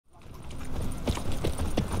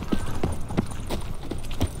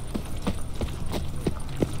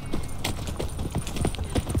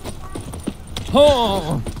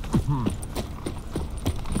Oh.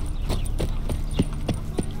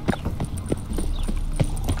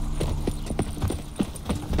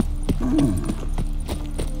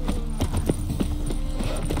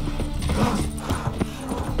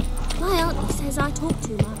 My auntie says I talk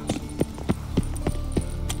too much.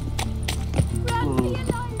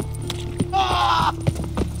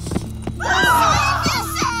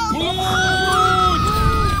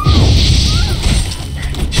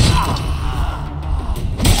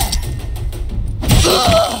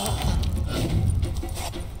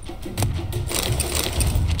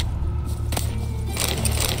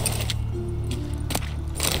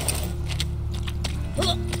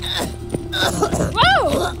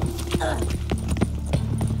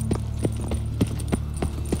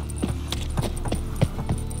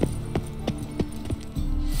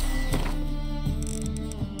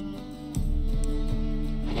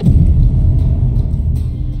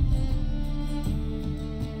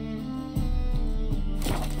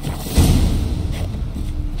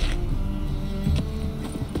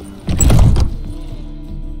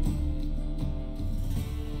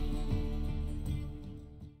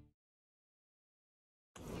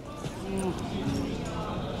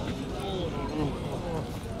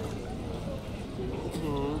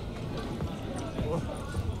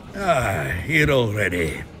 Here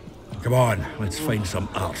already. Come on, let's find some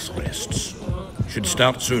arse rests. Should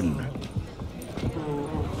start soon.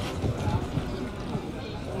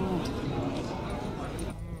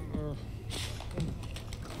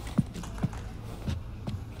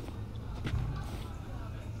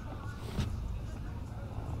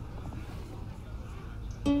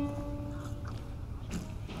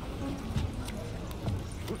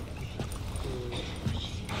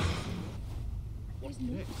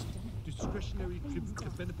 Discretionary tribute to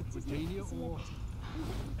benefit Britannia or...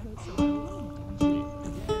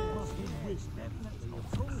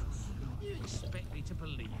 You expect me to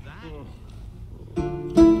believe that?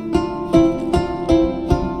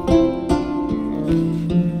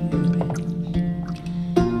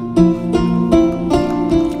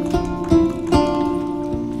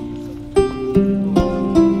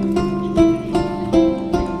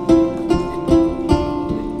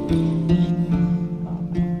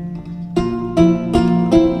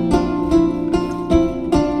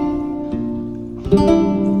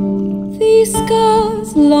 These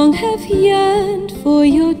scars long have yearned for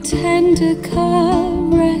your tender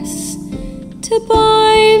caress, to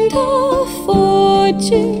bind our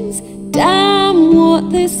fortunes. Damn what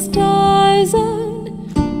the stars own.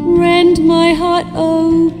 Rend my heart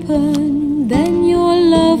open, then your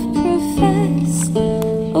love profess,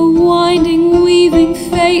 a winding, weaving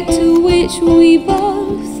fate to which we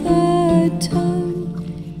both atone.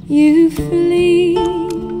 You flee,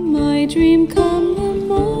 my dream come the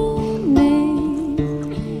morning.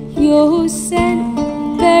 Your scent,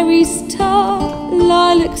 berries tart,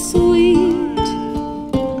 lilac sweet,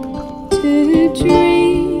 to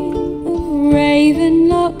dream of raven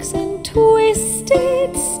locks and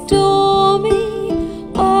twisted stormy,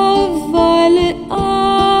 of violet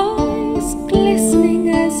eyes glistening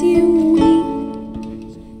as you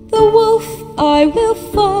weep. The wolf I will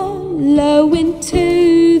follow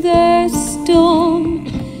into the storm,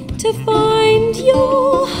 to find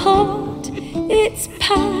your heart, its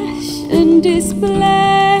passion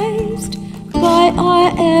displaced by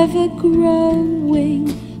our ever-growing,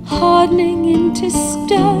 hardening into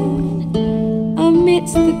stone,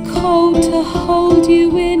 amidst the cold to hold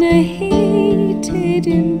you in a heated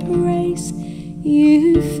embrace.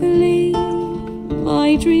 You flee,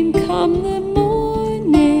 my dream come the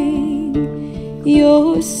morning.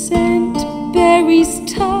 Your scent, berries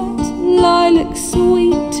tart, lilac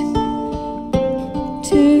sweet,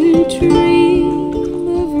 to dream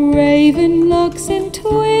of raven locks and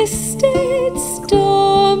twisted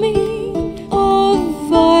stormy, of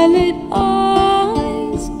violet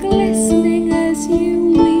eyes glistening as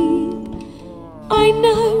you weep. I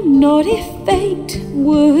know not if fate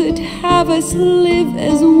would have us live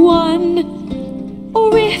as one,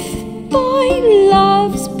 or if by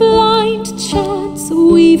love's blind chance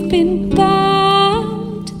we've been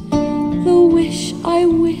bound. The wish I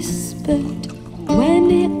whispered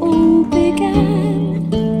when it all began,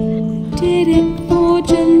 did it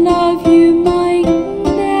forge a love you might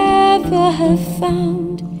never have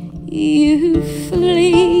found? You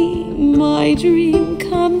flee, my dream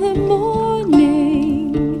come the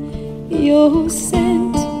morning. Your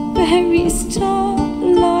scent, berries tart,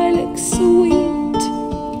 lilac sweet,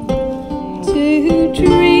 to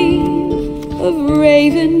dream of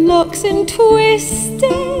raven locks and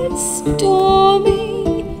twisted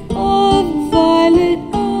stormy, of violet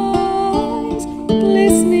eyes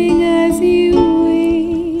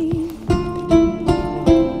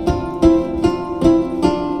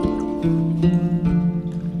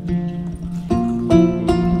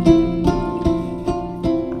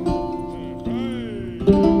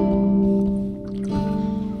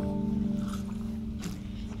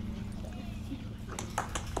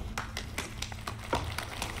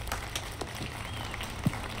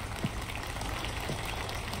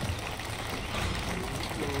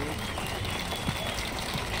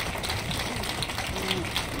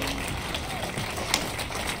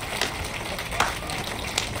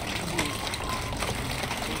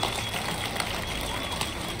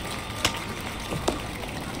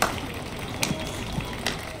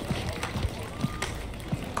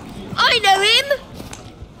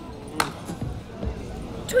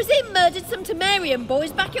was him murdered some Temerian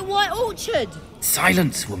boys back at White Orchard.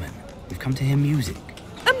 Silence, woman. We've come to hear music.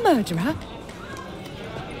 A murderer?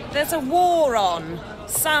 There's a war on.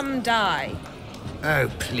 Some die. Oh,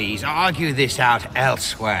 please, argue this out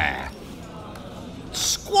elsewhere.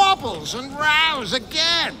 Squabbles and rows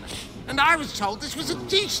again. And I was told this was a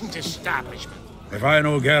decent establishment. If I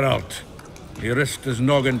know Geralt, he risked his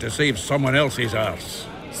noggin to save someone else's arse.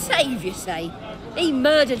 Save, you say? He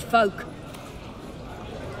murdered folk.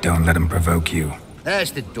 Don't let him provoke you.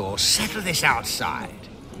 There's the door. Settle this outside.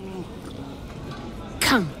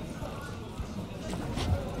 Come.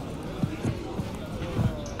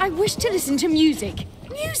 I wish to listen to music.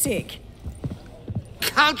 Music!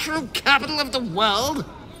 Cultural capital of the world?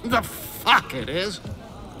 The fuck it is.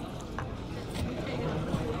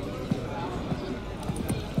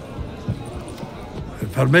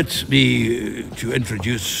 Permit me to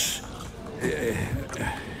introduce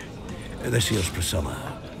this here's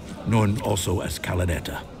Priscilla, known also as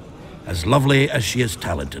Calinetta. As lovely as she is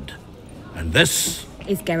talented. And this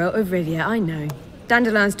is Geralt of Rivia, I know.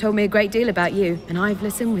 Dandelion's told me a great deal about you, and I've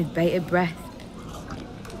listened with bated breath.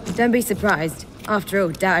 Don't be surprised. After all,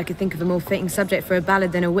 doubt I could think of a more fitting subject for a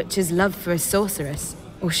ballad than a witch's love for a sorceress.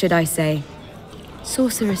 Or should I say,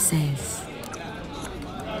 sorceresses.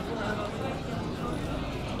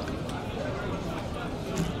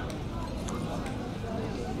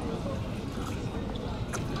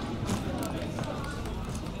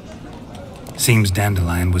 Seems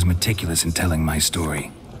Dandelion was meticulous in telling my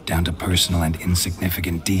story, down to personal and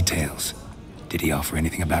insignificant details. Did he offer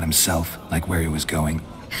anything about himself, like where he was going?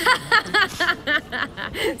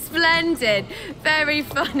 Splendid. Very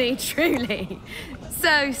funny, truly.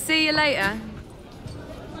 So, see you later.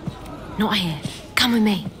 Not here. Come with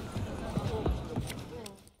me.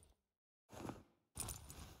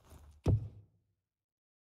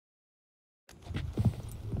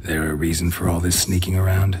 There a reason for all this sneaking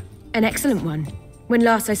around? An excellent one. When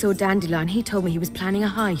last I saw Dandelion, he told me he was planning a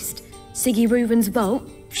heist. Siggy Reuven's vault.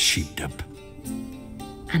 sheep-dip.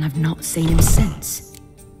 And I've not seen him since.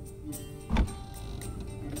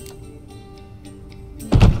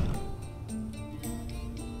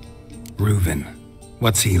 Reuven.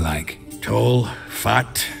 What's he like? Tall,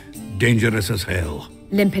 fat, dangerous as hell.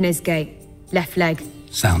 Limp in his gait. Left leg.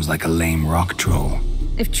 Sounds like a lame rock troll.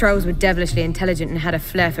 If trolls were devilishly intelligent and had a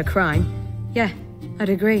flair for crime, yeah, I'd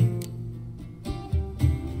agree.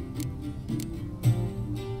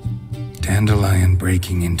 Dandelion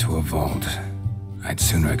breaking into a vault. I'd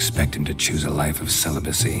sooner expect him to choose a life of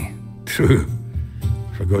celibacy. True.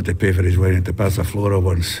 Forgot to pay for his way into Passiflora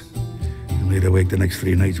once. And laid awake the next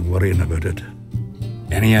 3 nights worrying about it.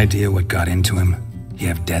 Any idea what got into him? He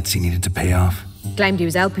have debts he needed to pay off? Claimed he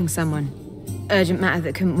was helping someone. Urgent matter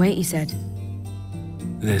that couldn't wait, he said.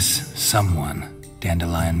 This someone,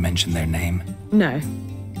 Dandelion mentioned their name? No.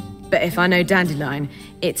 But if I know Dandelion,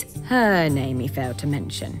 it's her name he failed to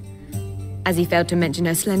mention. As he failed to mention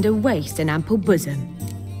her slender waist and ample bosom.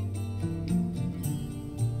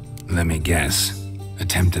 Let me guess.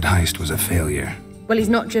 Attempted heist was a failure. Well, he's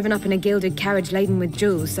not driven up in a gilded carriage laden with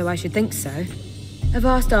jewels, so I should think so. I've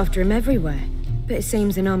asked after him everywhere, but it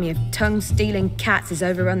seems an army of tongue-stealing cats has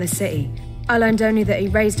overrun the city. I learned only that he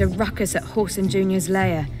raised a ruckus at Whoreson Jr.'s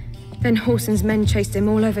lair. Then Whoreson's men chased him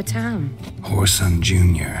all over town. Whoreson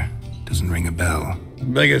Jr. Doesn't ring a bell.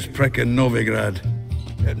 Biggest prick in Novigrad.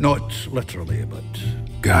 Not literally, but...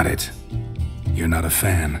 Got it. You're not a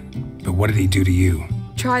fan. But what did he do to you?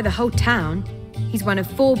 Try the whole town. He's one of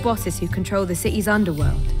 4 bosses who control the city's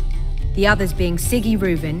underworld. The others being Siggy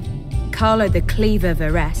Reuven, Carlo the Cleaver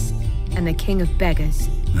Varese, and the King of Beggars.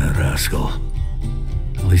 The rascal.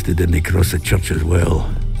 At least he didn't cross the church as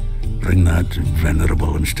well. Bring that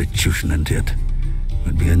venerable institution into it.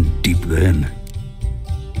 We'd be in deep then.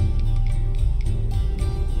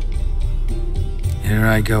 Here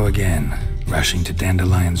I go again, rushing to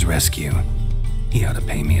Dandelion's rescue. He ought to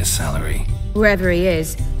pay me a salary. Wherever he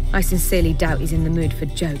is, I sincerely doubt he's in the mood for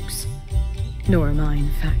jokes. Nor am I,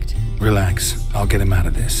 in fact. Relax, I'll get him out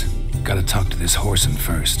of this. Gotta talk to this Whoreson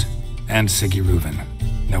first. And Siggy Reuven.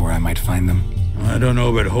 Know where I might find them? I don't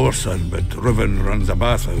know about Whoreson, but Reuven runs a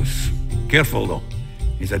bathhouse. Careful, though.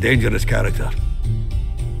 He's a dangerous character.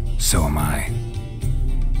 So am I.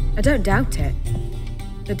 I don't doubt it.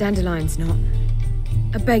 But Dandelion's not.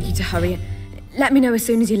 I beg you to hurry. Let me know as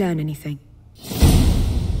soon as you learn anything.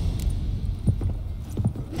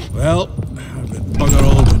 Well, I've got bugger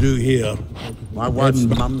all to do here. My wife's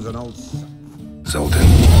mum's an old... Zoltan.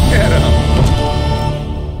 Get up!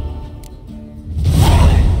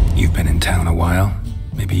 You've been in town a while.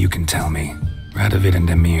 Maybe you can tell me. Radovid and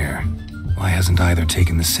Emir. Why hasn't either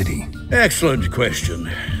taken the city? Excellent question.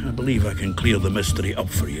 I believe I can clear the mystery up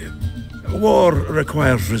for you. War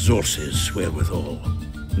requires resources wherewithal.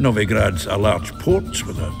 Novigrad's a large port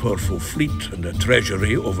with a powerful fleet and a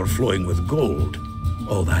treasury overflowing with gold.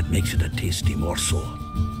 All that makes it a tasty morsel.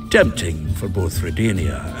 Tempting for both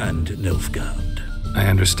Redania and Nilfgaard. I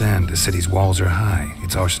understand the city's walls are high,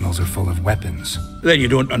 its arsenals are full of weapons. Then you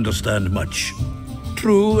don't understand much.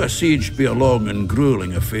 True, a siege be a long and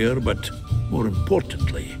grueling affair, but more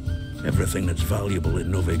importantly, everything that's valuable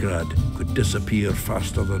in Novigrad could disappear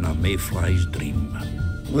faster than a mayfly's dream.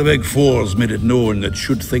 The Big Four's made it known that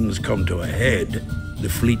should things come to a head, the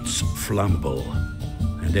fleet's flammable,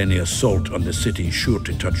 and any assault on the city's sure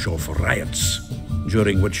to touch off riots,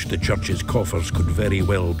 during which the church's coffers could very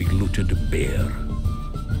well be looted bare.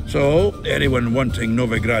 So, anyone wanting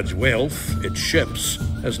Novigrad's wealth, its ships,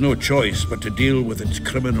 has no choice but to deal with its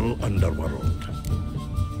criminal underworld.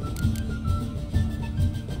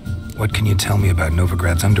 What can you tell me about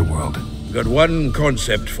Novigrad's underworld? Got one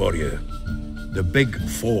concept for you. The Big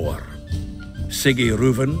Four. Siggy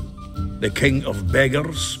Reuven, the King of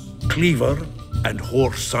Beggars, Cleaver, and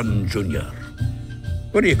Whoreson Jr.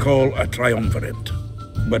 What do you call a triumvirate,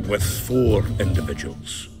 but with 4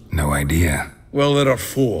 individuals? No idea. Well, there are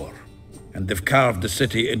 4, and they've carved the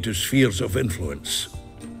city into spheres of influence.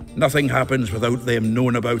 Nothing happens without them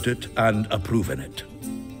knowing about it and approving it.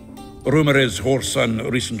 Rumor is Whoreson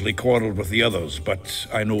recently quarreled with the others, but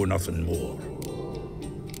I know nothing more.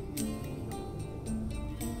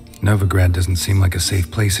 Novigrad doesn't seem like a safe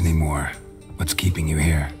place anymore. What's keeping you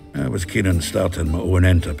here? I was keen on starting my own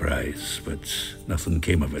enterprise, but nothing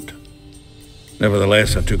came of it.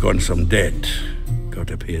 Nevertheless, I took on some debt. Got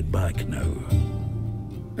to pay it back now.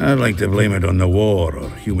 I'd like to blame it on the war or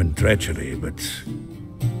human treachery, but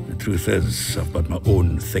the truth is, I've got my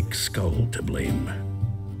own thick skull to blame.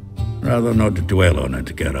 Rather not dwell on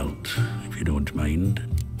it, Geralt, if you don't mind.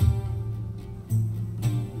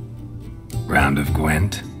 Round of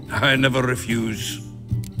Gwent? I never refuse.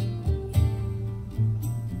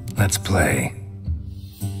 Let's play.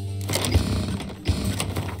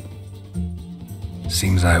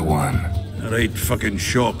 Seems I won. A right fucking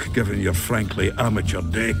shock, given your frankly amateur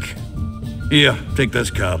deck. Here, take this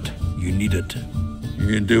card. You need it.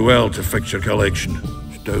 You can do well to fix your collection.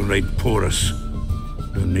 It's downright porous.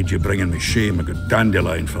 Don't need you bringing me shame. I got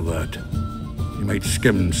Dandelion for that. You might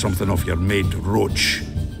skim something off your mate Roach.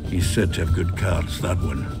 He's said to have good cards, that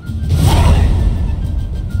one.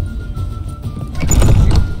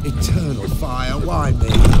 Eternal fire, why me?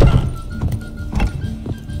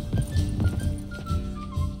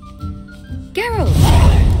 Geralt!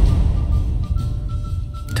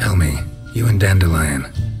 Tell me, you and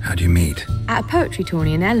Dandelion, how'd you meet? At a poetry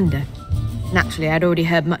tourney in Ellender. Naturally, I'd already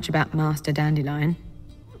heard much about Master Dandelion.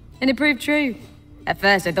 And it proved true. At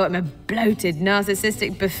first, I thought him a bloated,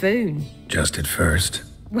 narcissistic buffoon. Just at first?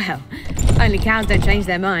 Well, only cows don't change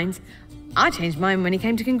their minds. I changed mine when he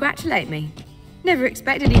came to congratulate me. Never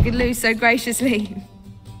expected he could lose so graciously.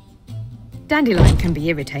 Dandelion can be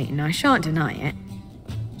irritating, I shan't deny it.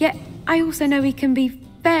 Yet, I also know he can be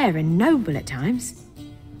fair and noble at times.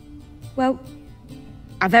 Well,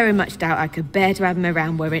 I very much doubt I could bear to have him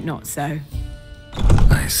around were it not so.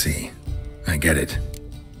 I see. I get it.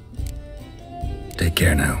 Take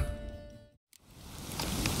care now.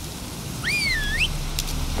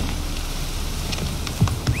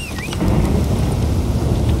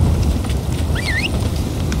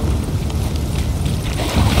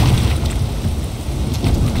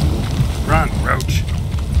 Run, Roach.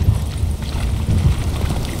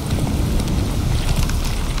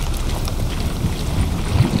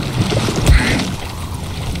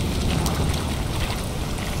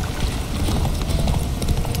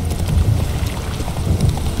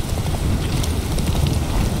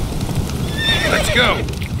 Let's go.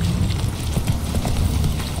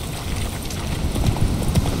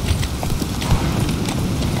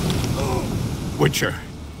 Witcher,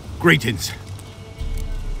 greetings.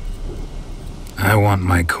 I want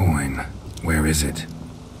my coin. Where is it?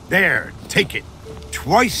 There, take it.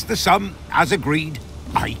 Twice the sum, as agreed.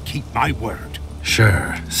 I keep my word.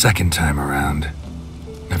 Sure, second time around.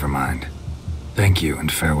 Never mind. Thank you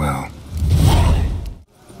and farewell.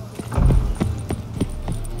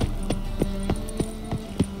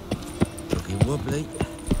 Looking wobbly.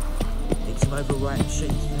 Need some overripe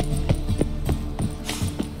sheets.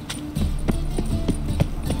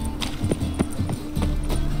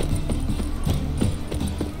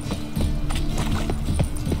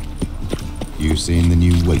 You seen the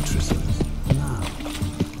new waitresses? No.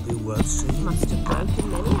 Be worth seeing. Must have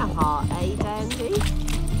broken many a heart, eh, Dandy?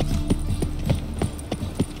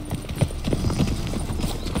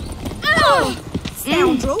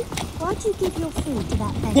 Scoundrel! Why'd you give your food to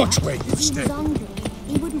that beggar? Watch where you He step. was hungry.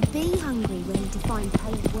 He wouldn't be hungry when he defined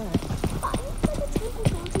paid work. But for the temple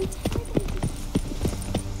garden,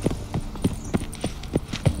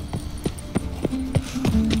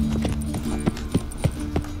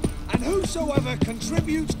 And whosoever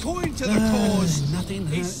contributes coin to the cause Nothing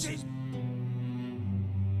is... hurts.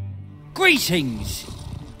 Greetings!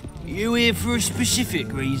 You here for a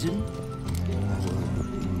specific reason?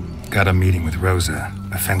 Got a meeting with Rosa,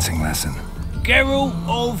 a fencing lesson. Geralt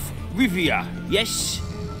of Rivia, yes?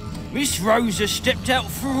 Miss Rosa stepped out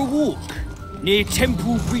for a walk. Near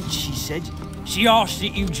Temple Bridge, she said. She asked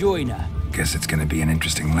that you join her. Guess it's gonna be an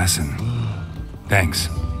interesting lesson. Thanks.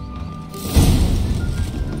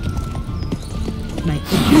 Mate,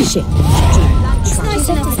 shit. It's nice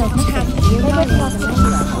enough to have you.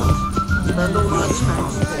 You bloody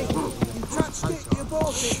proletariat.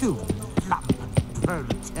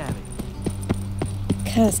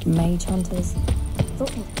 Cursed mage hunters.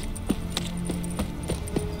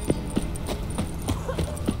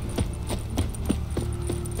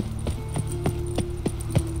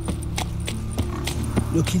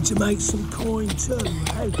 Looking to make some coin too,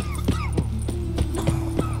 eh?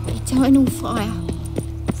 Eternal fire.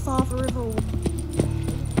 Father of all.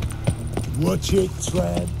 Watch it,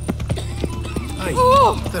 Trad. Hey,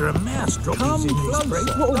 there are mouse droppings in these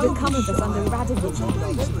bricks. What will become of us under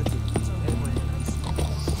Radovid?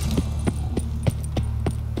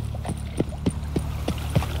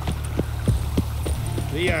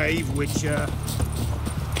 Behave, Witcher.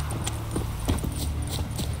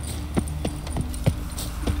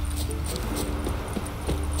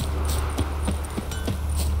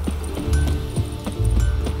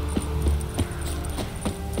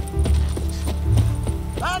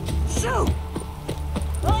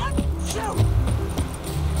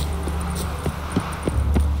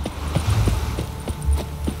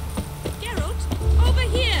 Geralt, over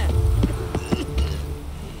here!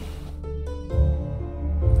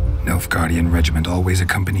 Nilfgaardian regiment always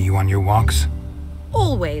accompany you on your walks?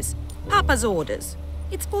 Always. Papa's orders.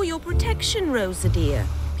 It's for your protection, Rosa dear.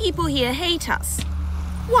 People here hate us.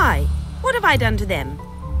 Why? What have I done to them?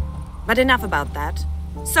 But enough about that.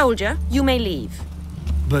 Soldier, you may leave.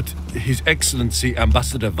 But His Excellency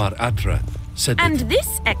Ambassador Var Adra said that... And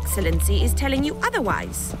this excellency is telling you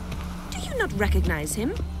otherwise. Do you not recognize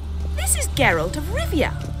him? This is Geralt of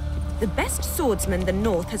Rivia, the best swordsman the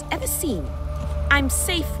North has ever seen. I'm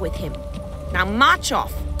safe with him. Now march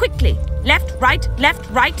off, quickly. Left, right, left,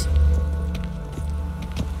 right.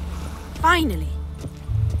 Finally.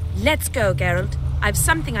 Let's go, Geralt. I've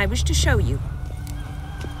something I wish to show you.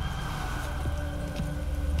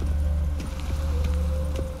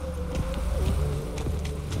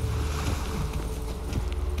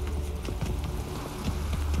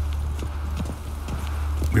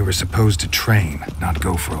 We were supposed to train, not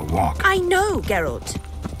go for a walk. I know, Geralt.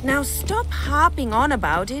 Now stop harping on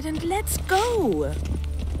about it and let's go.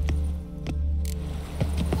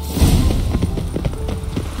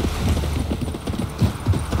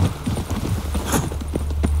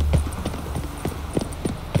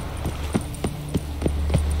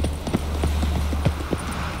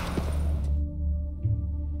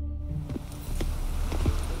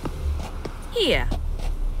 Here.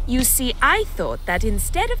 You see, I thought that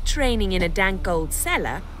instead of training in a dank old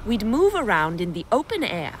cellar, we'd move around in the open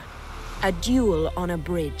air. A duel on a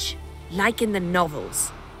bridge, like in the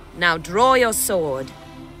novels. Now draw your sword.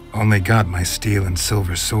 Only got my steel and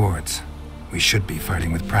silver swords. We should be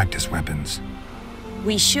fighting with practice weapons.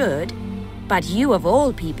 We should, but you of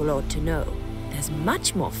all people ought to know. There's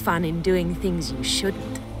much more fun in doing things you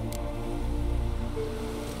shouldn't.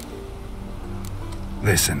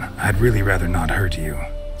 Listen, I'd really rather not hurt you.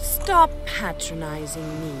 Stop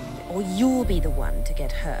patronizing me, or you'll be the one to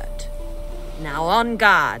get hurt. Now on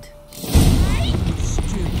guard.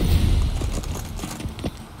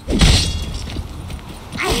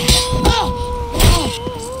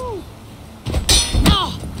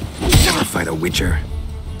 Never fight a witcher.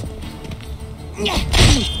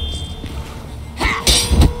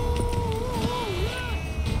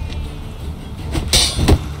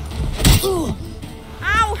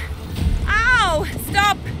 Ow! Ow!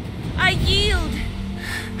 Stop! I yield.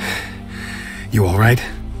 You all right?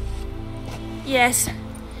 Yes.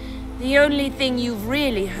 The only thing you've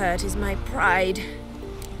really hurt is my pride.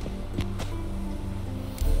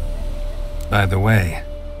 By the way,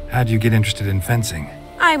 how'd you get interested in fencing?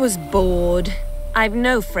 I was bored. I've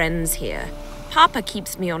no friends here. Papa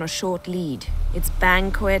keeps me on a short lead. It's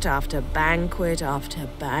banquet after banquet after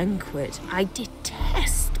banquet. I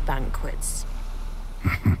detest banquets.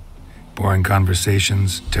 Boring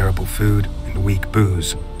conversations, terrible food, and weak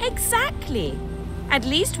booze. Exactly. At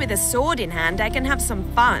least with a sword in hand, I can have some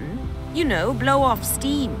fun. You know, blow off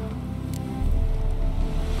steam.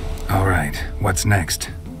 All right, what's next?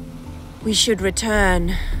 We should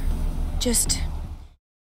return. Just...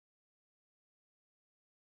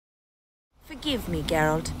 Forgive me,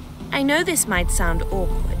 Geralt. I know this might sound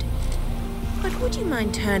awkward, but would you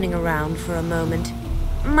mind turning around for a moment?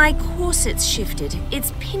 My corset's shifted.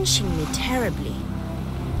 It's pinching me terribly.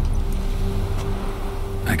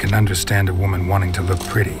 I can understand a woman wanting to look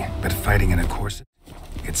pretty, but fighting in a corset,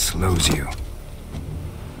 it slows you.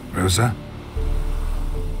 Rosa?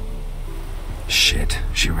 Shit,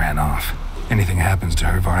 she ran off. Anything happens to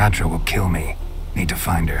her, Var Atro will kill me. Need to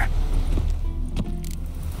find her.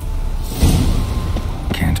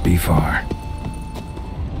 Can't be far.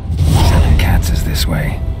 7 Cats is this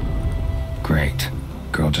way. Great.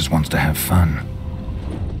 Girl just wants to have fun.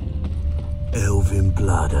 Elven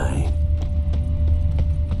blood, eh?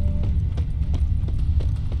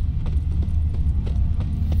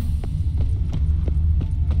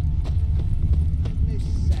 Miss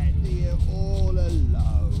sat here all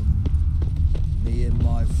alone. Me and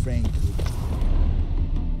my friend.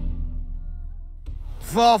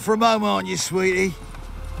 Far from home, aren't you, sweetie?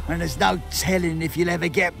 And there's no telling if you'll ever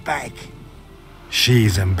get back.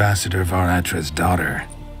 She's Ambassador Var Atra's daughter.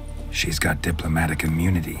 She's got diplomatic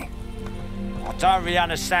immunity. I don't really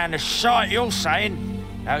understand the shite you're saying.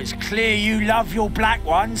 Now it's clear you love your black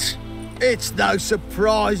ones. It's no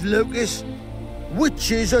surprise, Lucas.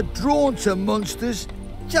 Witches are drawn to monsters,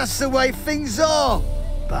 just the way things are.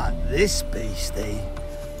 But this beastie,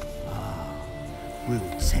 we'll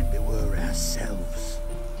tend to her ourselves.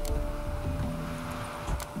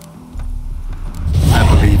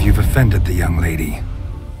 I believe you've offended the young lady.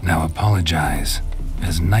 Now apologize,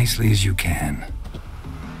 as nicely as you can.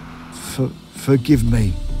 Forgive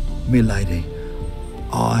me, milady.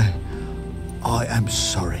 I am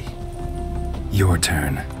sorry. Your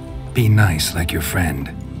turn. Be nice like your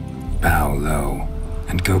friend. Bow low,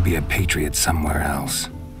 and go be a patriot somewhere else.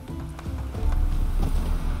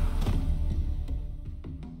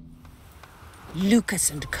 Lucas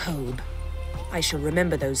and Kolb. I shall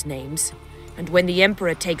remember those names. And when the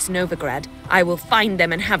Emperor takes Novigrad, I will find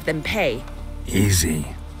them and have them pay. Easy.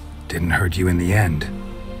 Didn't hurt you in the end.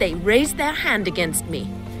 They raised their hand against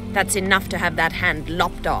me. That's enough to have that hand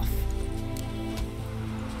lopped off.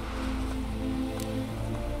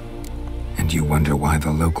 And you wonder why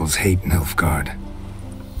the locals hate Nilfgaard.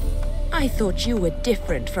 I thought you were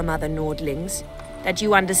different from other Nordlings. That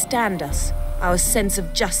you understand us, our sense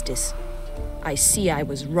of justice. I see I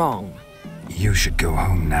was wrong. You should go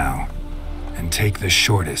home now. And take the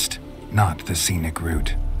shortest, not the scenic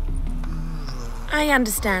route. I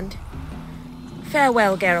understand.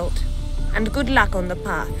 Farewell, Geralt, and good luck on the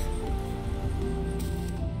path.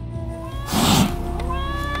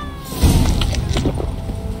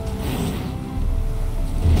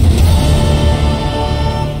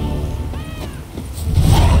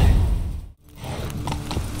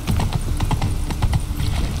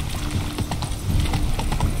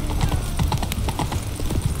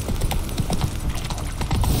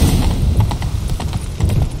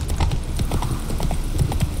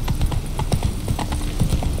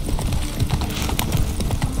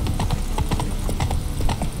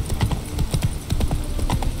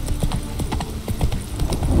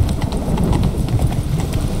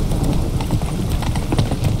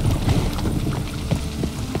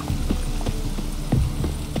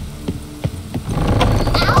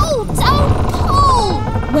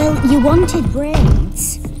 You wanted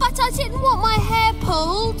braids. But I didn't want my hair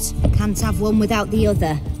pulled. Can't have one without the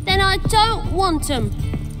other. Then I don't want them.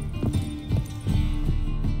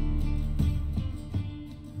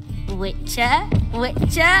 Witcher,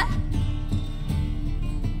 Witcher.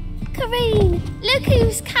 Kareen, look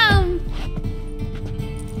who's come.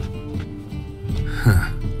 Huh.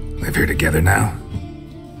 Live here together now?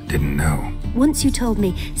 Didn't know. Once you told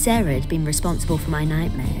me Sarah had been responsible for my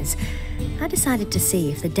nightmares, I decided to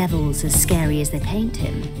see if the devil's as scary as they paint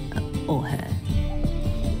him, or her.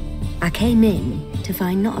 I came in to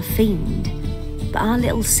find not a fiend, but our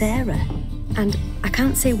little Sarah. And I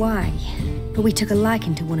can't say why, but we took a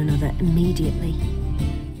liking to one another immediately.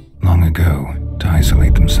 Long ago, to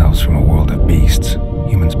isolate themselves from a world of beasts,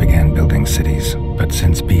 humans began building cities. But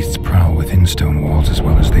since beasts prowl within stone walls as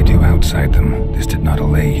well as they do outside them, this did not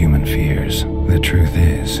allay human fears. The truth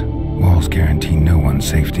is, walls guarantee no one's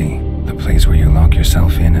safety. The place where you lock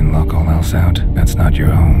yourself in and lock all else out, that's not your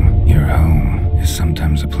home. Your home is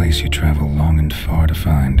sometimes a place you travel long and far to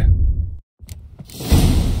find.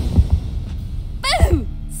 Boo!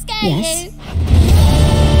 Scare hear Yes? you.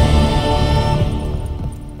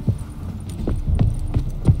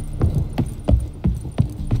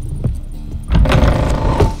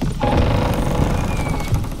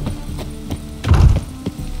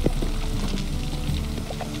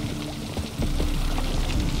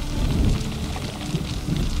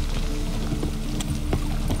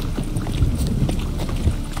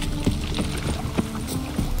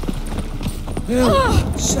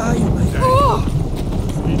 Help! Save me!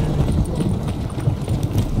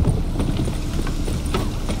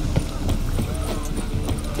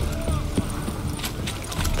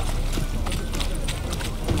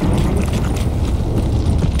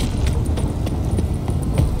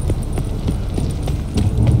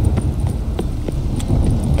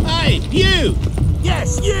 Hey, you!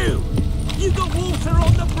 Yes, you! You got water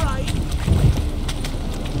on the brain?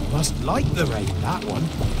 Must like the rain, that one.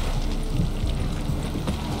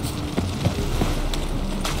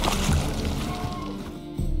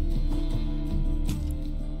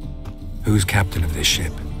 Who's captain of this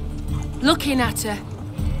ship? Looking at her.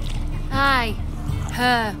 Aye,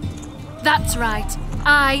 her. That's right.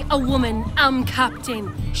 I, a woman, am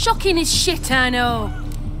captain. Shocking as shit, I know.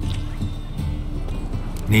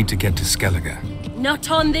 Need to get to Skellige. Not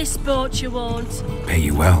on this boat, you won't. Pay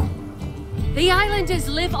you well. The islanders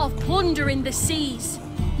live off plunder in the seas.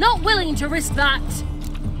 Not willing to risk that.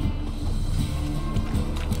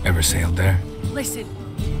 Ever sailed there? Listen,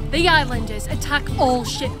 the islanders attack all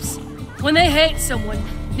ships. When they hate someone,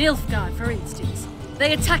 Nilfgaard for instance,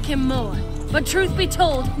 they attack him more. But truth be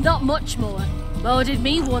told, not much more. Boarded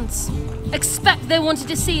me once. Expect they wanted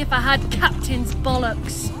to see if I had captain's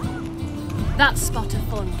bollocks. That spot of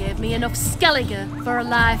fun gave me enough Skellige for a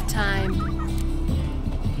lifetime.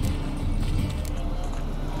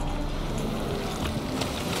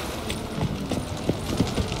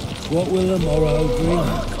 What will the morrow bring?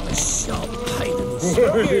 I've got a sharp pain in the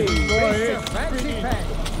stomach.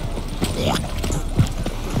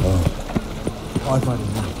 I've had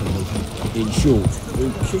enough of living. In short,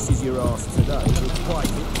 who kisses your ass today will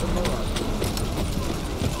bite it tomorrow.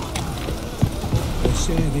 They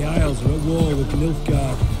say the Isles are at war with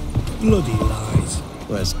Nilfgaard. Bloody lies.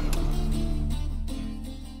 Where's...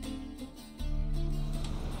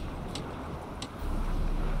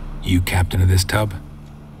 You captain of this tub?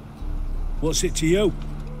 What's it to you?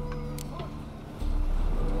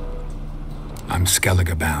 I'm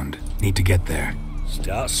Skellige bound. Need to get there.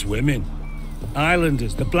 Start swimming.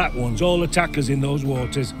 Islanders, the black ones, all attackers in those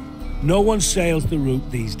waters. No one sails the route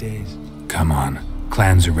these days. Come on.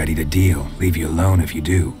 Clans are ready to deal. Leave you alone if you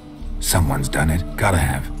do. Someone's done it. Gotta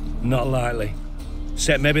have. Not likely.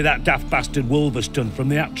 Except maybe that daft bastard Wolverston from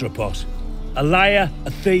the Atropos. A liar,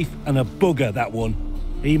 a thief, and a bugger, that one.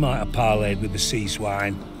 He might have parlayed with the sea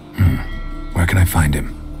swine. Where can I find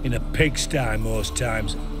him? In a pigsty most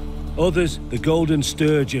times. Others, the Golden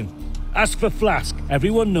Sturgeon. Ask for Flask.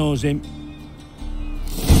 Everyone knows him.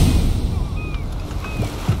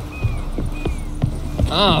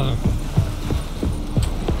 Ah.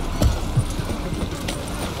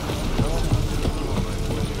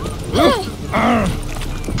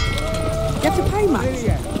 You have to pay much?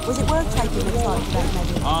 Was it worth taking the time for that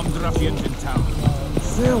medal? Armed ruffians in town.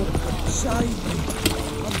 Phil, save me.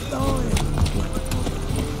 I'm dying.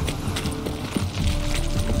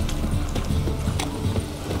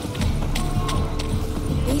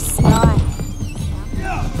 This guy.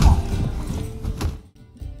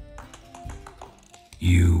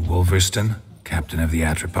 You Wolverston, captain of the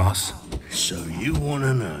Atropos? So you want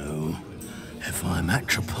to know if I'm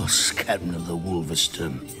Atropos, captain of the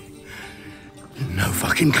Wolverston? No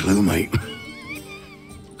fucking clue, mate.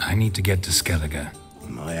 I need to get to Skellige.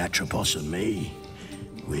 My Atropos and me,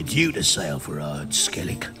 we're due to sail for Ard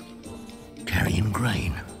Skellig, carrying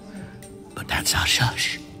grain. But that's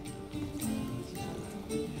hush-hush.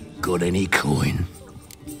 Got any coin?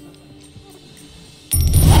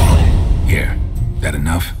 Here. That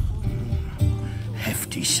enough?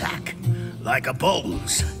 Hefty sack, like a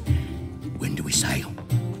bull's. When do we sail?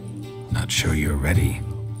 Not sure you're ready.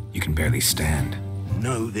 You can barely stand.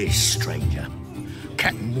 Know this, stranger.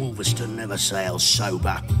 Captain Wolverston never sails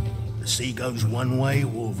sober. The sea goes one way,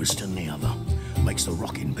 Wolverston the other. Makes the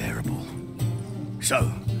rocking bearable.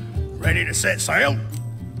 So, ready to set sail?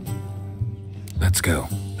 Let's go.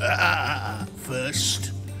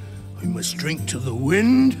 First, we must drink to the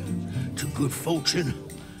wind, to good fortune,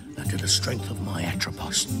 and to the strength of my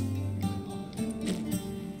Atropos.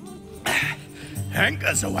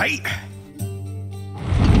 Anchors away.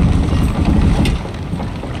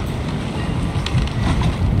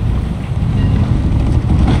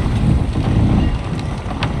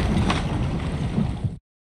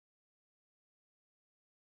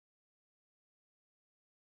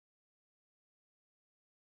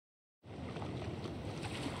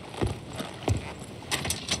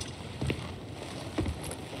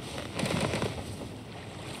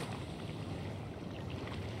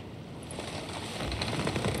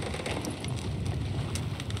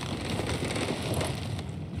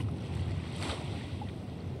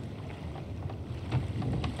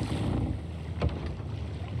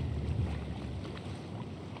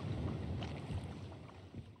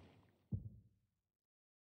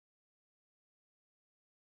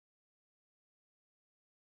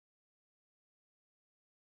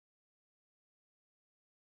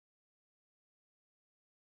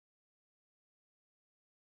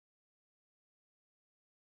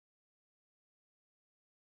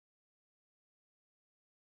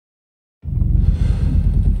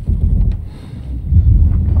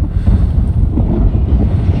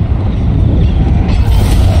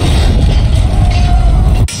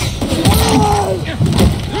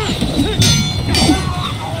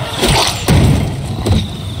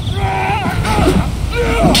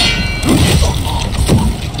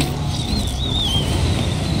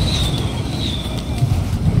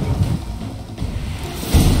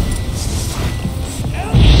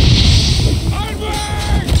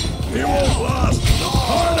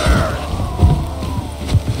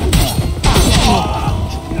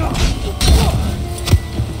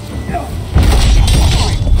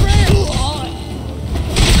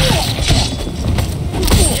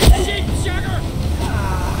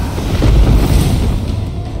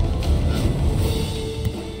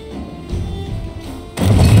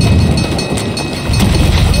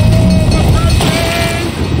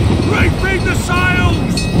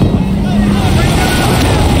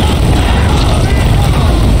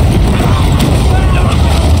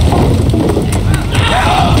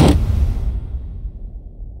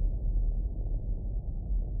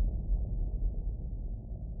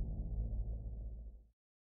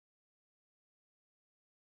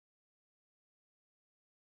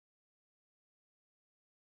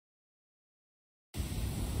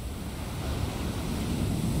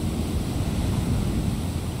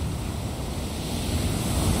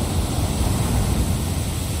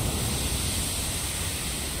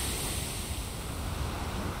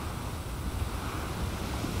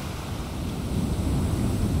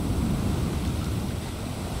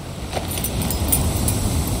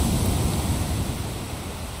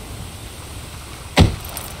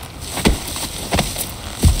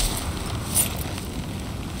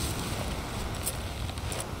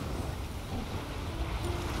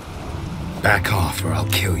 enough or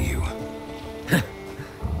I'll kill you.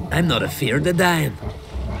 I'm not afeard of dying.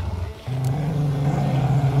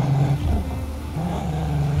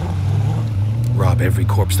 Rob every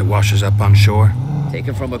corpse that washes up on shore?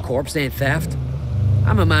 Taken from a corpse ain't theft.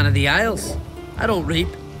 I'm a man of the Isles. I don't reap,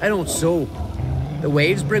 I don't sow. The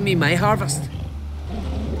waves bring me my harvest.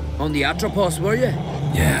 On the Atropos, were you?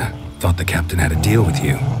 Yeah, thought the captain had a deal with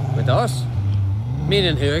you. With us?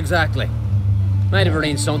 Meaning who exactly? Might have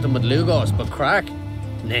arranged something with Lugos, but crack?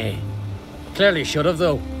 Nay. Clearly should have,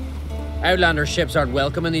 though. Outlander ships aren't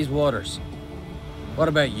welcome in these waters. What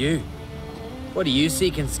about you? What do you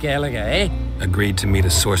seek in Skellige, eh? Agreed to meet a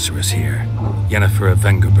sorceress here. Yennefer of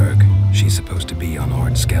Vengerberg. She's supposed to be on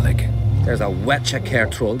Ord Skellig. There's a witch at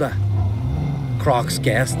Kertrolda. Croc's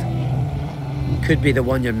guest. Could be the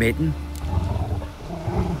one you're meeting.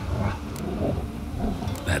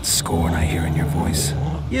 That scorn I hear in your voice.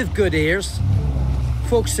 You've good ears.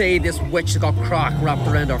 Folks say this witch got Croc wrapped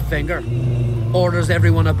around her finger. Orders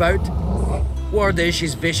everyone about. Word is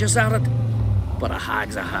she's vicious at it. But a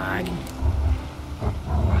hag's a hag.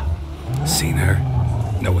 Seen her?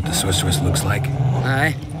 Know what the sorceress looks like?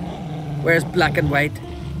 Aye. Wears black and white.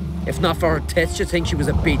 If not for her tits, you'd think she was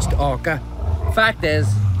a beached orca. Fact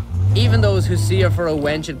is, even those who see her for a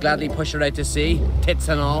wench would gladly push her out to sea, tits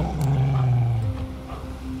and all.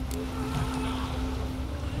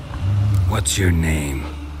 What's your name?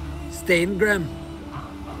 Steingrim.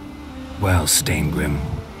 Well, Steingrim,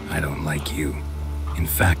 I don't like you. In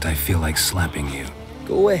fact, I feel like slapping you.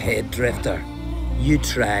 Go ahead, Drifter. You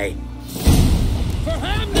try. For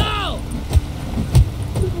him now!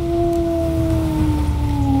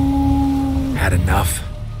 Had enough?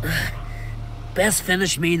 Best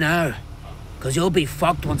finish me now, 'cause you'll be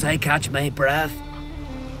fucked once I catch my breath.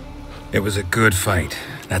 It was a good fight.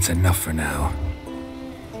 That's enough for now.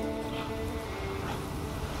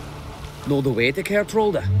 Know the way to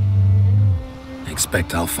Kertrolda?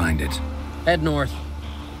 Expect I'll find it. Head north.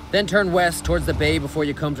 Then turn west towards the bay before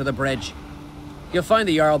you come to the bridge. You'll find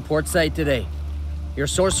the Jarl port site today. Your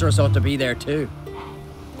sorceress ought to be there too.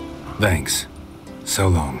 Thanks. So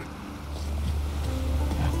long.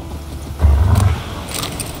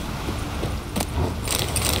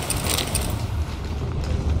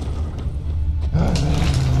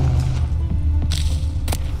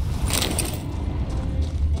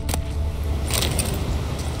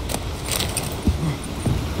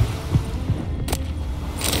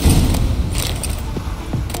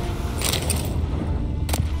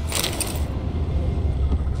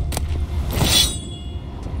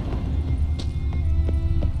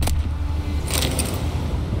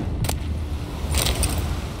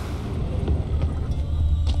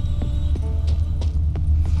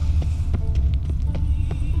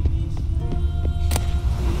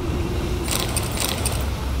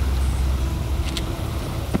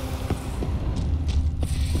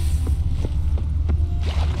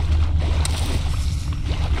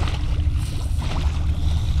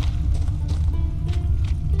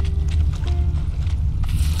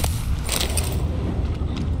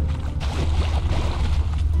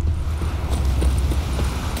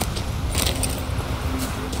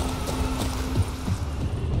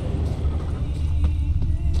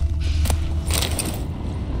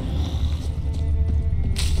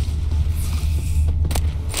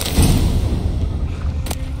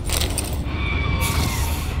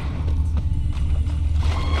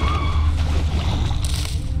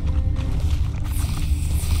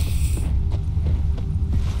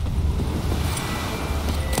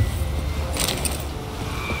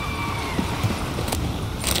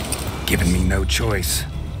 Given me no choice.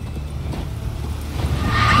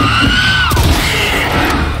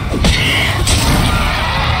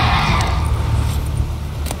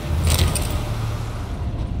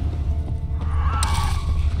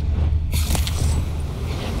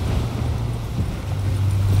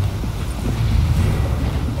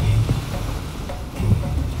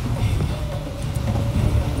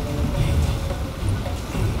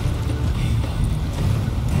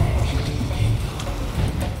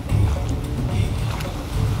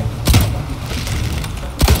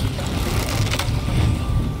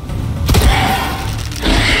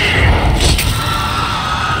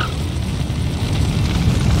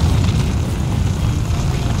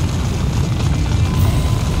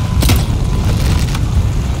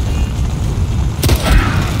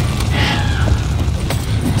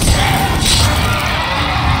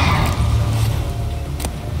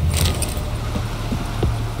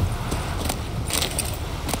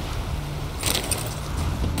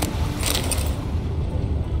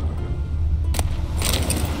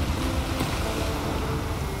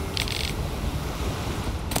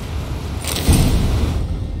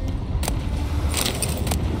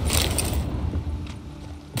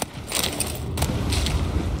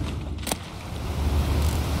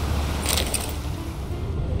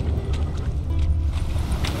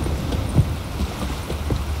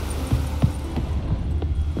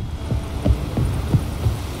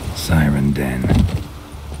 Siren Den.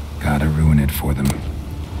 Gotta ruin it for them.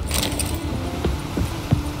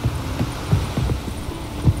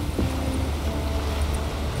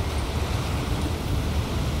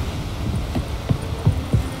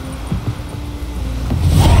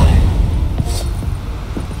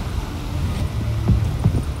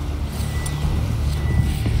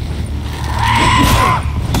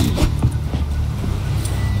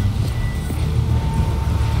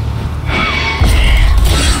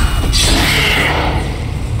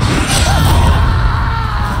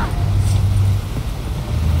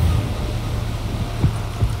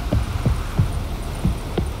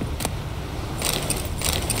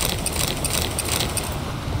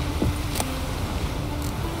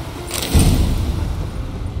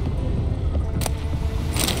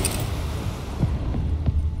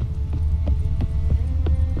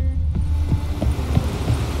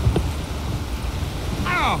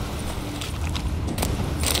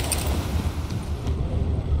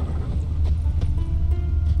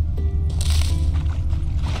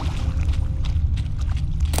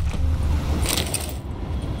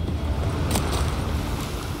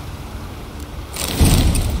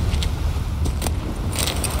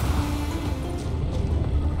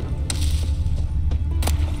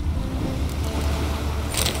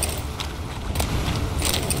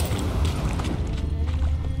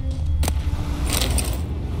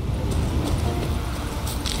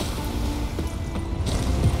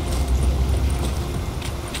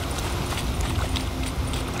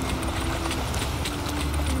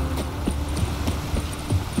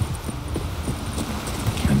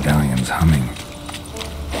 Medallion's humming.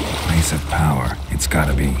 Place of power, it's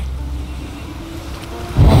gotta be.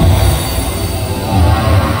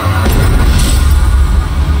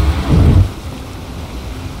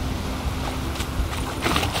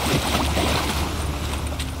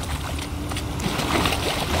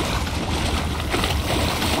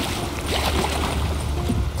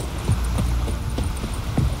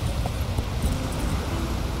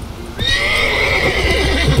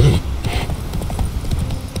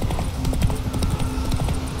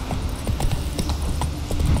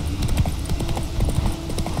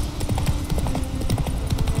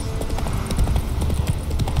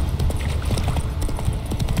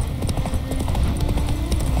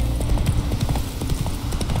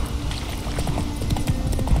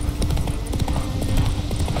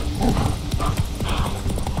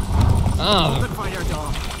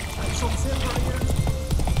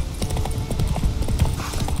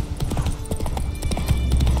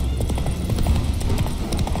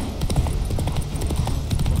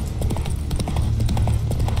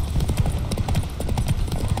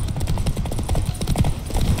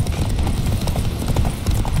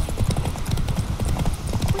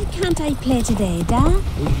 Can't I play today, Dad?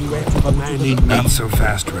 Not so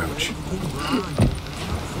fast, Roach.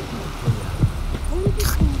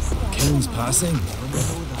 King's passing.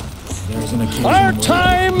 There's an occasion. Our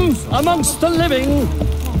time amongst the living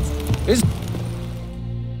is.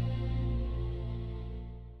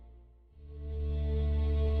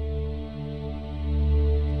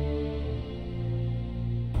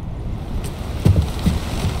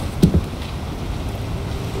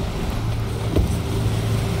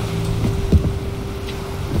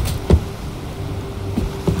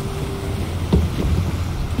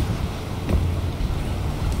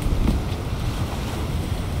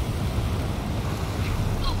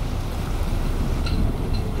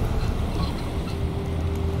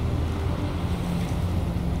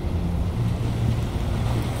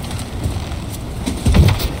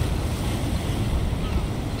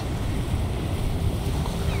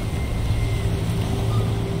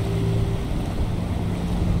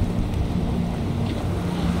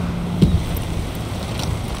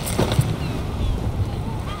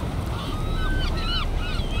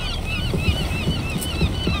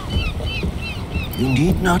 You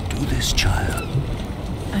need not do this, child.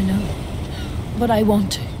 I know, but I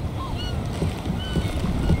want to.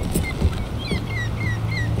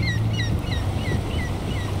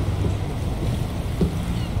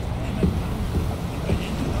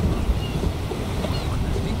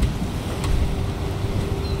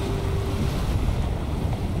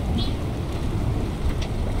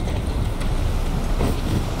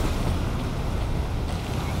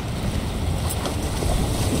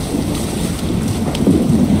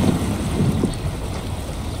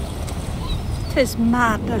 Tis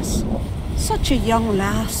madness. Such a young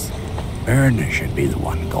lass. Erna should be the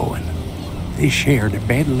one going. They shared a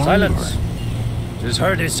bed longer. Silence. It is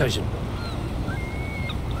her decision.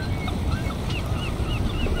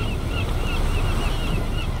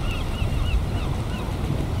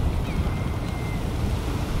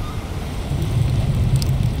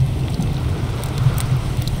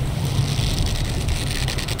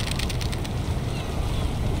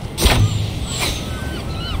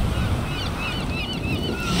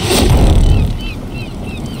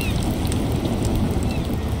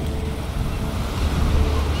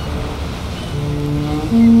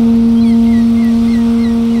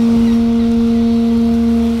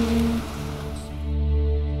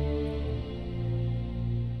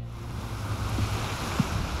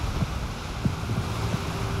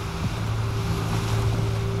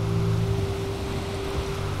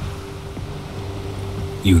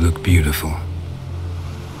 You look beautiful.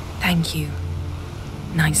 Thank you.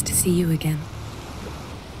 Nice to see you again.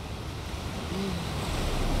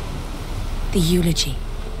 The eulogy.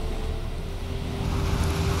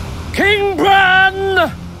 King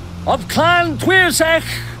Bran of Clan Tuirsech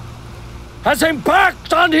has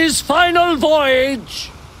embarked on his final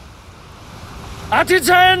voyage. At its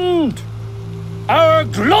end, our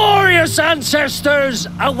glorious ancestors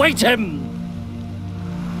await him.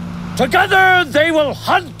 Together they will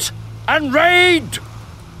hunt and raid.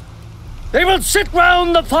 They will sit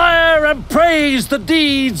round the fire and praise the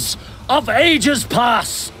deeds of ages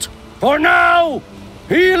past. For now,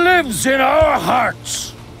 he lives in our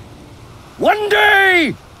hearts. One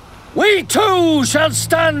day, we too shall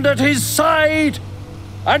stand at his side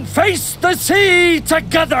and face the sea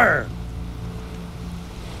together.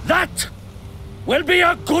 That will be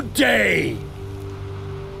a good day.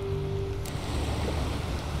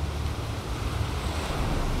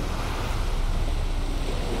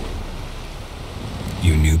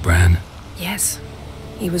 You knew Bran? Yes.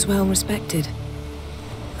 He was well respected.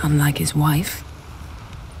 Unlike his wife.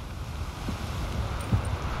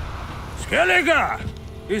 Skellige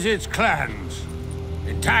is its clans.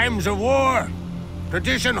 In times of war,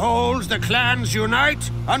 tradition holds the clans unite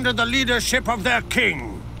under the leadership of their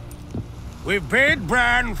king. We bid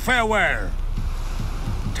Bran farewell.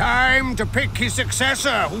 Time to pick his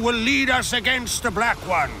successor who will lead us against the Black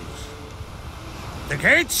Ones. The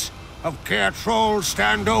gates of Caer Troll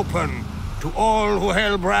stand open to all who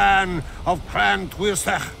hail Bran of Clan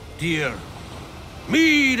Tuirsech dear.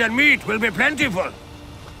 Mead and meat will be plentiful.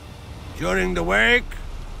 During the wake,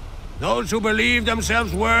 those who believe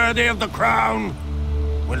themselves worthy of the crown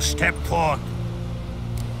will step forth.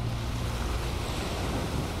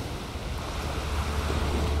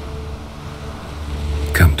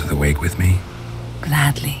 Come to the wake with me?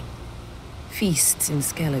 Gladly. Feasts in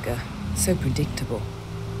Skellige, so predictable.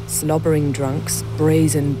 Slobbering drunks,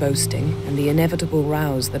 brazen boasting, and the inevitable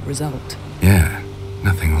rows that result. Yeah,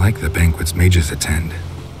 nothing like the banquets mages attend.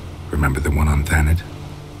 Remember the one on Thanedd?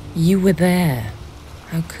 You were there.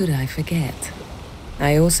 How could I forget?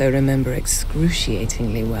 I also remember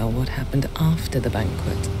excruciatingly well what happened after the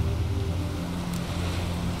banquet.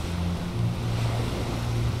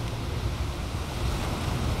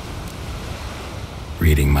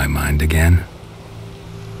 Reading my mind again?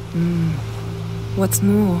 What's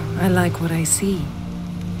more, I like what I see.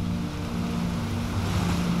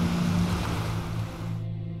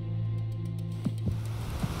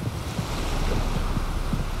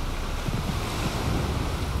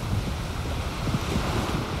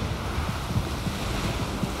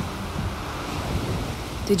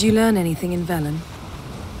 Did you learn anything in Velen?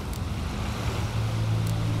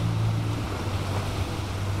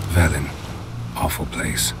 Velen. Awful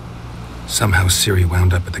place. Somehow Ciri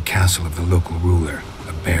wound up at the castle of the local ruler,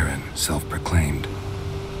 a baron, self-proclaimed.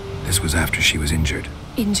 This was after she was injured.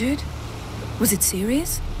 Injured? Was it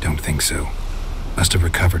serious? Don't think so. Must have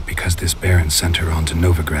recovered because this baron sent her on to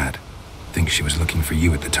Novigrad. Think she was looking for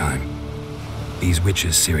you at the time. These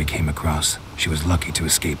witches Ciri came across, she was lucky to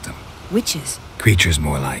escape them. Witches? Creatures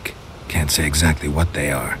more like. Can't say exactly what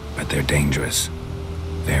they are, but they're dangerous.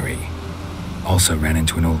 Very. Also ran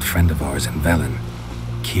into an old friend of ours in Velen,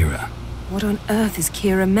 Kira. What on earth is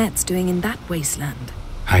Kira Metz doing in that wasteland?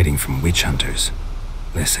 Hiding from witch hunters.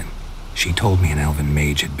 Listen, she told me an elven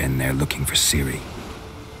mage had been there looking for Ciri.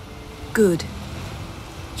 Good.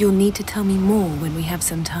 You'll need to tell me more when we have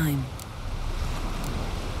some time.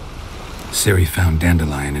 Ciri found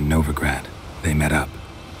Dandelion in Novigrad. They met up.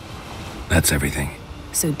 That's everything.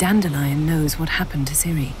 So Dandelion knows what happened to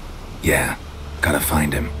Ciri? Yeah, gotta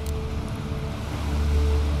find him.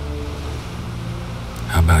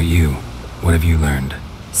 How about you? What have you learned?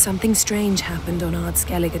 Something strange happened on Ard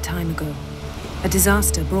Skellige a time ago. A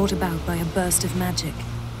disaster brought about by a burst of magic.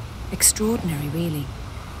 Extraordinary, really.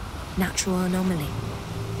 Natural anomaly.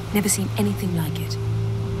 Never seen anything like it.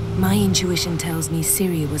 My intuition tells me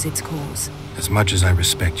Ciri was its cause. As much as I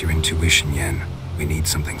respect your intuition, Yen, we need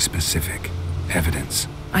something specific. Evidence.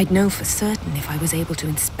 I'd know for certain if I was able to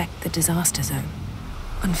inspect the disaster zone.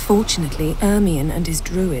 Unfortunately, Ermion and his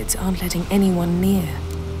druids aren't letting anyone near.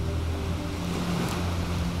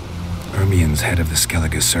 Ermion's head of the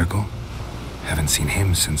Skellige Circle? Haven't seen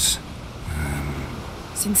him since...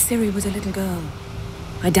 Since Ciri was a little girl.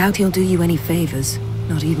 I doubt he'll do you any favors,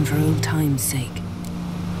 not even for old time's sake.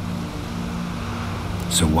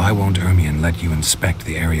 So why won't Ermion let you inspect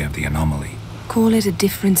the area of the anomaly? Call it a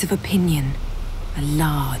difference of opinion. A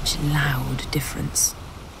large, loud difference.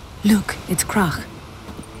 Look, it's Crach.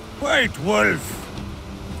 White Wolf.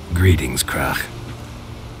 Greetings, Crach.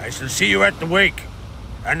 I shall see you at the wake.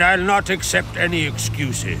 and I'll not accept any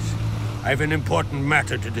excuses. I have an important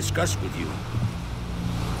matter to discuss with you.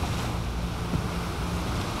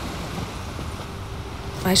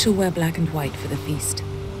 I shall wear black and white for the feast.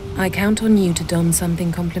 I count on you to don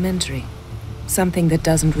something complimentary. Something that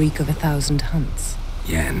doesn't reek of 1,000 hunts.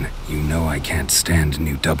 Yen, you know I can't stand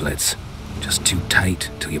new doublets. Just too tight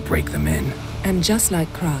till you break them in. And just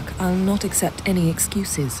like Krak, I'll not accept any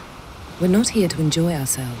excuses. We're not here to enjoy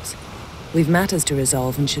ourselves. We've matters to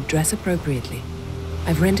resolve and should dress appropriately.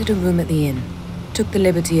 I've rented a room at the inn. Took the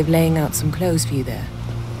liberty of laying out some clothes for you there.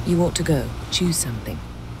 You ought to go. Choose something.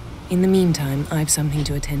 In the meantime, I've something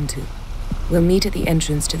to attend to. We'll meet at the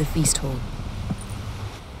entrance to the feast hall.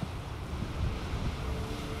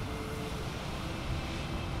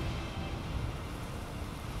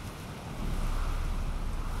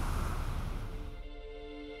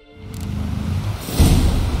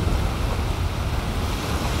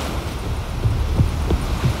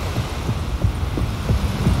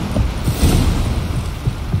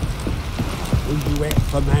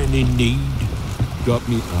 A man in need. Got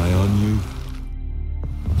me eye on you.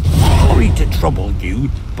 Sorry to trouble you,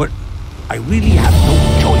 but I really have no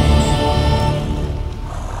choice.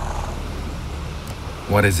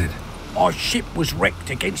 What is it? Our ship was wrecked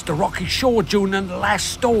against the rocky shore during the last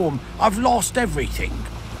storm. I've lost everything.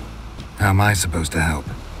 How am I supposed to help?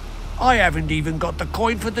 I haven't even got the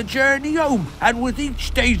coin for the journey home, and with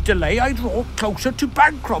each day's delay, I draw closer to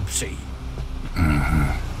bankruptcy.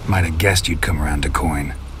 Might have guessed you'd come around to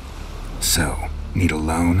coin. So, need a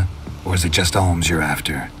loan? Or is it just alms you're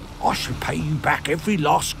after? I shall pay you back every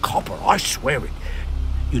last copper, I swear it.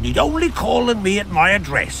 You need only call on me at my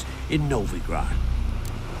address in Novigrad.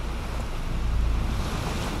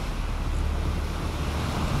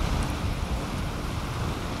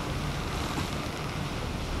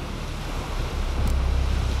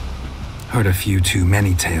 Heard a few too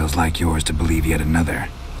many tales like yours to believe yet another.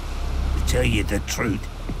 To tell you the truth,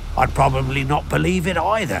 I'd probably not believe it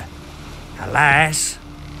either. Alas,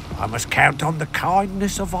 I must count on the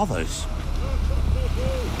kindness of others.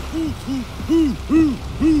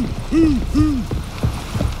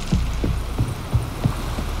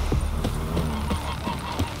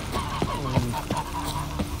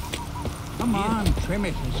 Come on, trim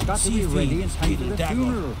it. It's got to be ready in time for the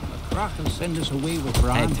funeral. Krak will send us away with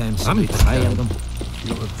Bran. I'm tired of them.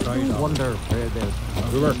 Don't wonder where they're...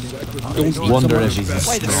 Don't wonder if he's as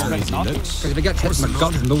strong as he looks. Because if you get hit in the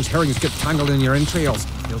gut and those herrings get tangled in your entrails.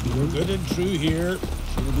 We're good and true here.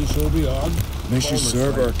 Shouldn't be so beyond. May she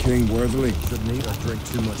serve our king worthily. Should need or drink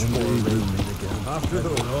too much more. After the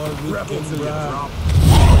rebels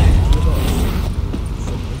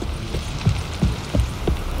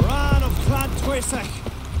Bran of Clan Twisach,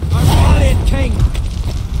 our valiant king.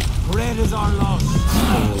 Great is our loss.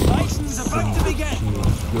 Bison's about to begin.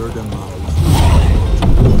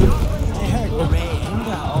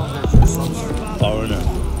 Foreigner,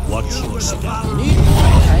 watch your step.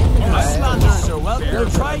 Icelanders, so well, we'll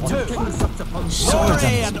try to.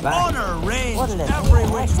 Glory and honor reign every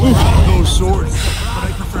which way. No swords, but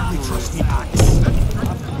I prefer the trusty axe.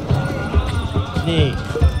 Nay,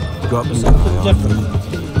 Got me something different.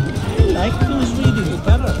 I like those readings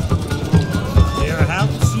better. They're half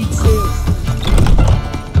seat sails.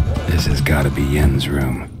 This has gotta be Yen's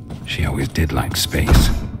room. She always did like space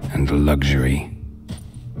and luxury.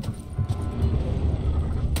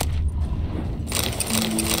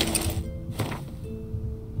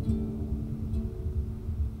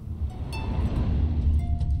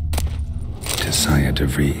 Tisaya de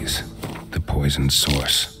Vries, the poisoned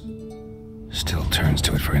source, still turns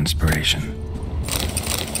to it for inspiration.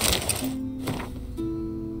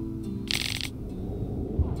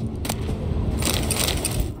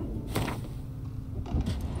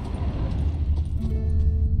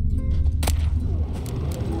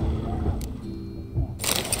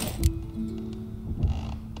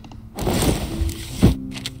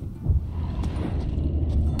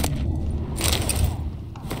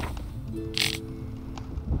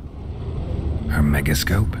 Her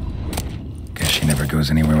megascope? Guess she never goes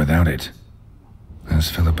anywhere without it. As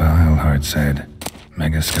Philippa Eilhart said,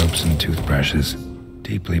 megascopes and toothbrushes,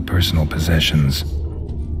 deeply personal possessions.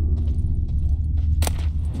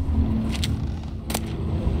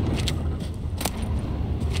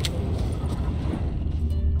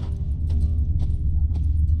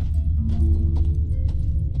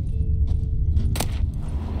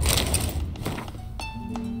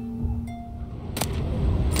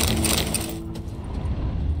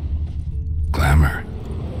 Glamour.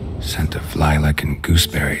 Scent of lilac and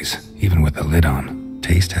gooseberries, even with the lid on.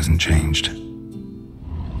 Taste hasn't changed.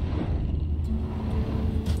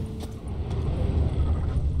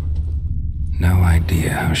 idea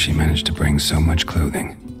how she managed to bring so much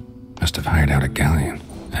clothing. Must have hired out a galleon.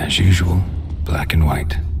 As usual, black and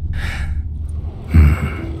white.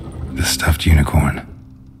 The stuffed unicorn.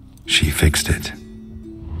 She fixed it.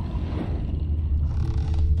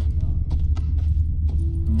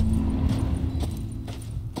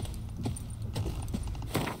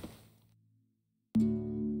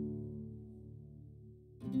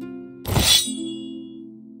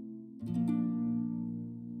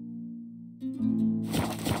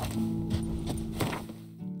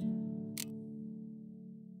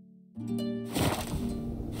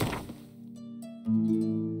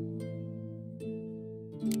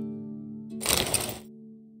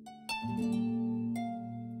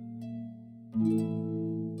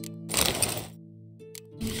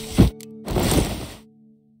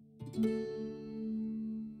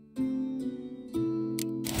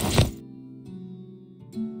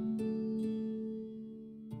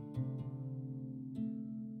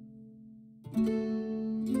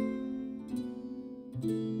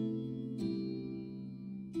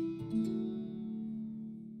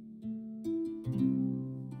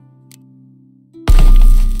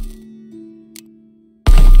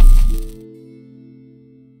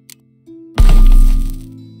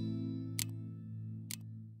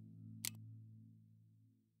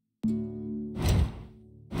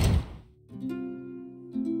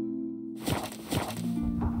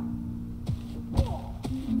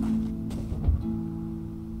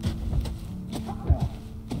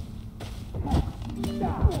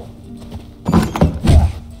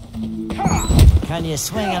 Can you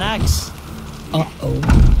swing an axe? Uh-oh.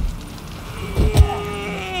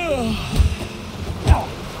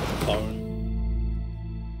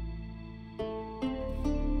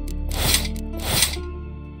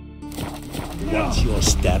 Watch your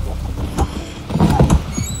step.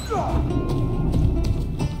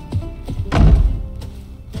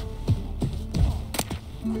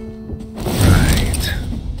 Right.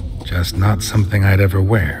 Just not something I'd ever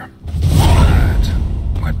wear. But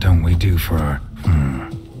what don't we do for our...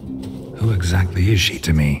 Who exactly is she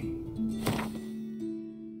to me?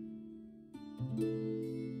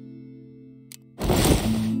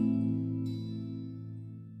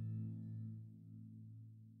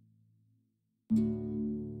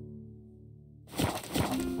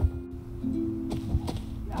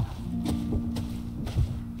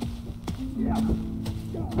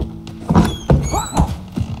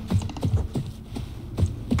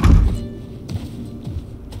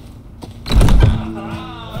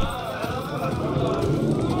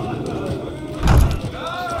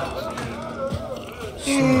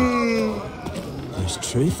 There's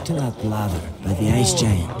truth to that blather by the Ice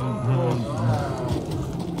Giant.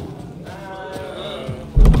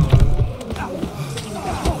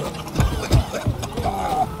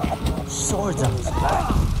 Swords on his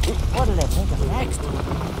back. What'll they think of next?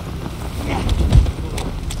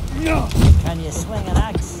 Can you swing an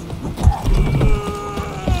axe?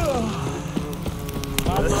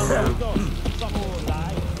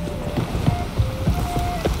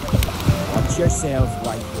 Watch yourself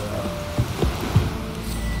right there.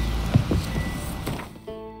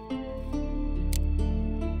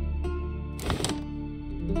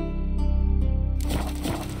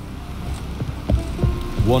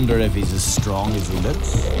 Wonder if he's as strong as he looks.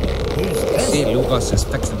 See, Lugos is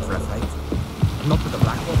fixing for a fight. Not with the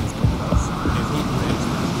black ones, but with us.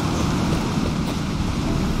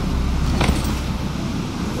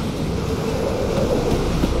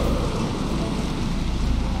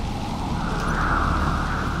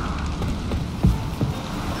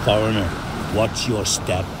 Foreigner, watch your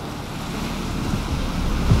step.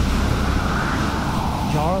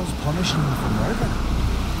 Jarl's punishing him for murder.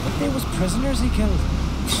 But they was prisoners he killed.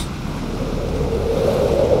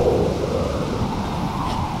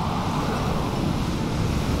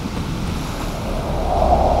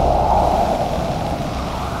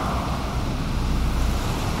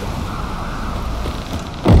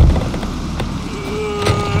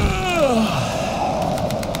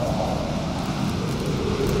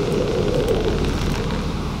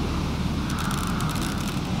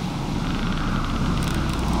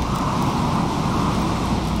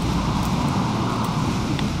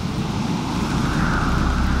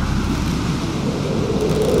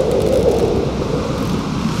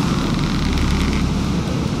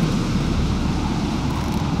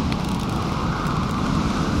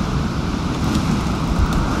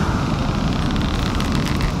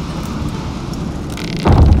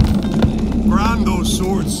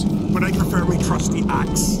 Swords, but I prefer my trusty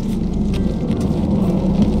axe.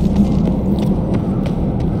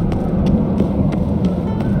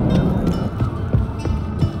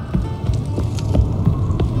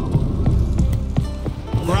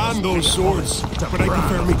 swing those swords, but I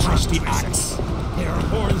prefer me trusty axe. Their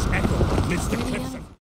horns echo amidst the cliffs.